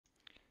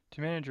To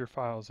manage your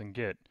files in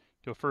Git,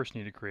 you'll first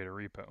need to create a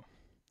repo.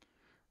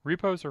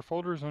 Repos are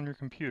folders on your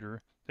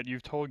computer that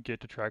you've told Git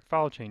to track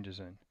file changes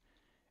in.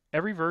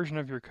 Every version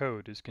of your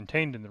code is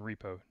contained in the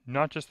repo,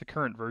 not just the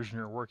current version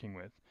you're working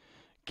with.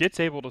 Git's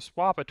able to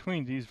swap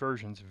between these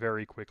versions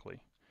very quickly.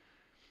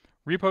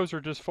 Repos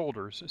are just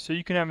folders, so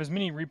you can have as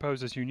many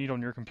repos as you need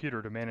on your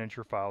computer to manage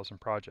your files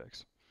and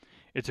projects.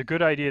 It's a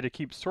good idea to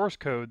keep source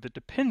code that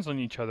depends on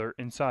each other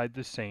inside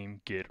the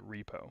same Git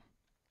repo.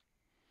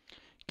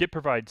 Git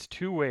provides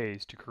two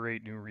ways to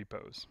create new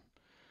repos.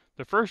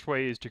 The first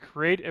way is to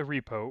create a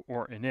repo,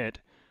 or init,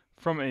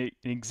 from an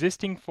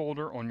existing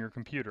folder on your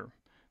computer.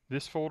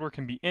 This folder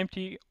can be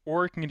empty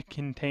or it can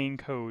contain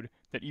code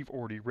that you've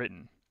already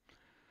written.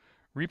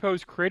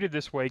 Repos created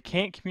this way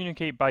can't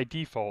communicate by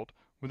default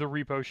with a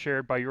repo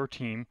shared by your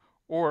team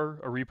or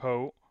a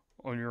repo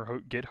on your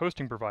Git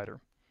hosting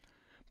provider.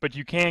 But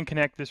you can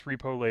connect this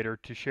repo later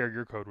to share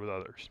your code with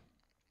others.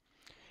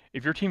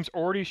 If your team's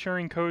already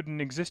sharing code in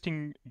an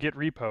existing Git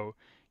repo,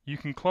 you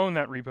can clone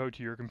that repo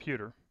to your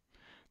computer.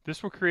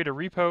 This will create a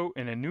repo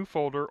in a new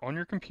folder on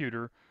your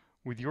computer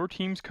with your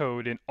team's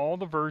code and all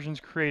the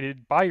versions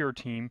created by your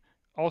team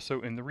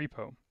also in the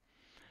repo.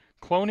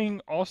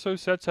 Cloning also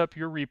sets up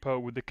your repo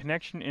with the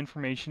connection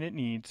information it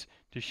needs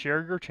to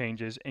share your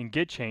changes and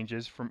get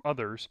changes from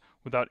others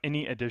without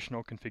any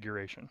additional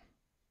configuration.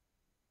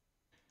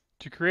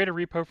 To create a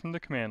repo from the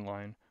command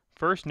line,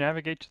 first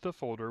navigate to the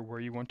folder where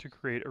you want to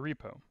create a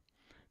repo.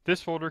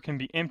 This folder can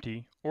be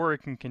empty or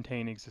it can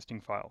contain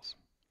existing files.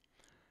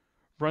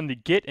 Run the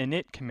git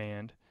init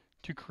command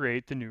to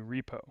create the new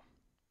repo.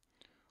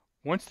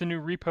 Once the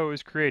new repo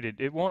is created,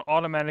 it won't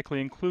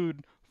automatically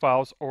include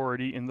files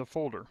already in the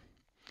folder.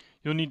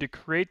 You'll need to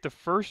create the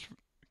first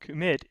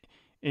commit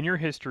in your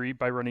history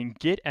by running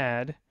git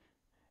add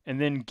and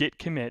then git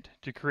commit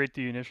to create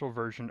the initial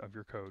version of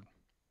your code.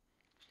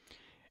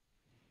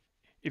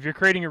 If you're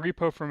creating a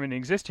repo from an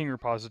existing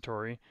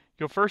repository,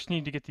 you'll first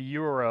need to get the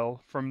URL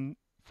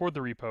for the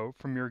repo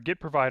from your Git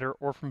provider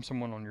or from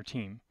someone on your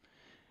team.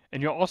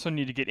 And you'll also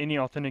need to get any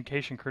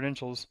authentication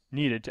credentials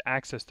needed to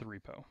access the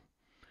repo.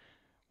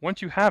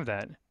 Once you have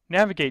that,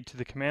 navigate to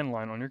the command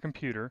line on your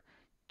computer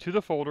to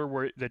the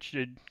folder that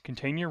should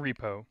contain your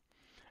repo,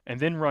 and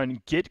then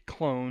run git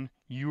clone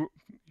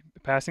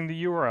passing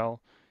the URL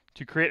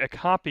to create a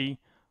copy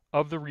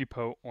of the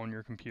repo on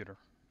your computer.